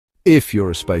If you're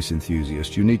a space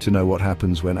enthusiast, you need to know what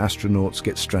happens when astronauts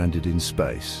get stranded in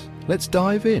space. Let's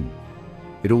dive in.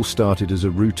 It all started as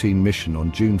a routine mission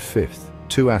on June 5th.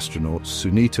 Two astronauts,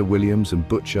 Suni Williams and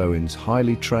Butch,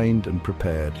 highly trained and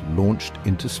prepared, launched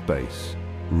into space,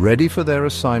 ready for their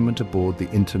assignment aboard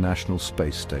the International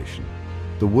Space Station.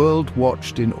 The world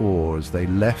watched in awe as they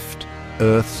left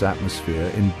Earth's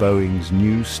atmosphere in Boeing's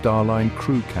new Starline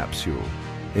crew capsule,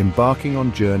 embarking on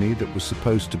a journey that was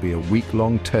supposed to be a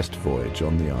week-long test voyage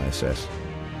on the ISS.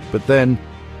 But then,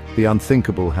 the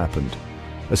unthinkable happened.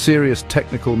 A serious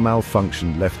technical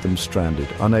malfunction left them stranded,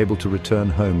 unable to return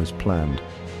home as planned.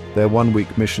 Their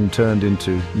one-week mission turned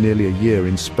into nearly a year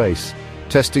in space,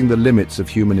 testing the limits of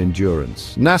human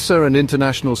endurance. NASA and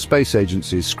international space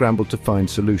agencies scrambled to find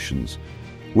solutions,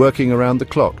 working around the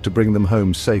clock to bring them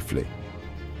home safely.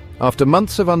 After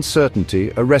months of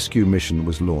uncertainty, a rescue mission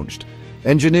was launched.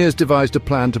 Engineers devised a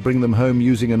plan to bring them home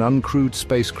using an uncrewed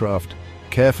spacecraft,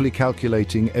 carefully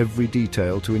calculating every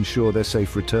detail to ensure their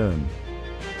safe return.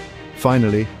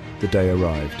 Finally, the day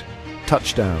arrived.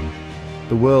 Touchdown.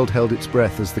 The world held its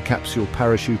breath as the capsule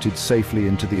parachuted safely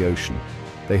into the ocean.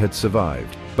 They had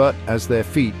survived, but as their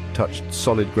feet touched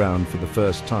solid ground for the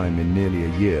first time in nearly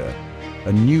a year,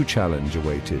 a new challenge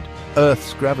awaited: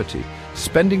 Earth's gravity.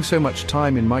 Spending so much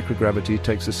time in microgravity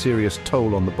takes a serious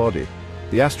toll on the body.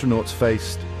 The astronauts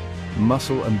faced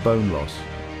muscle and bone loss.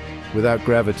 Without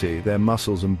gravity, their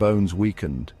muscles and bones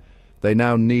weakened. They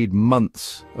now need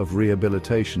months of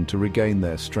rehabilitation to regain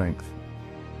their strength.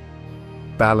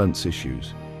 Balance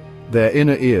issues. Their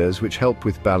inner ears, which help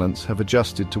with balance, have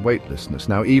adjusted to weightlessness.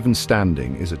 Now even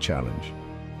standing is a challenge.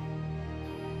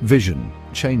 Vision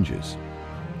changes.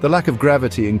 The lack of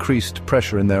gravity increased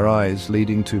pressure in their eyes,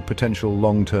 leading to potential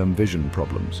long-term vision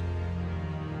problems.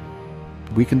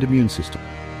 Weakened immune system.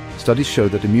 Studies show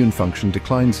that immune function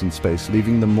declines in space,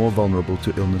 leaving them more vulnerable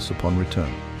to illness upon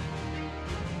return.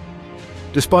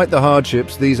 Despite the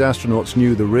hardships, these astronauts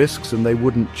knew the risks and they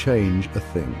wouldn't change a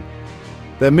thing.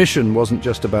 Their mission wasn't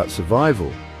just about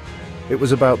survival. It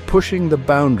was about pushing the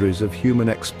boundaries of human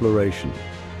exploration.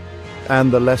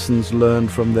 And the lessons learned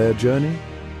from their journey?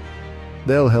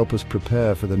 They'll help us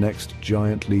prepare for the next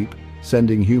giant leap,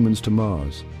 sending humans to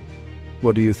Mars.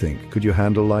 What do you think? Could you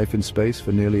handle life in space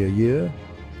for nearly a year?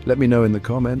 Let me know in the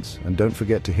comments, and don't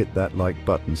forget to hit that like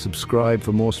button, subscribe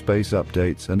for more space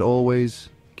updates, and always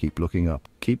keep looking up.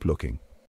 Keep looking.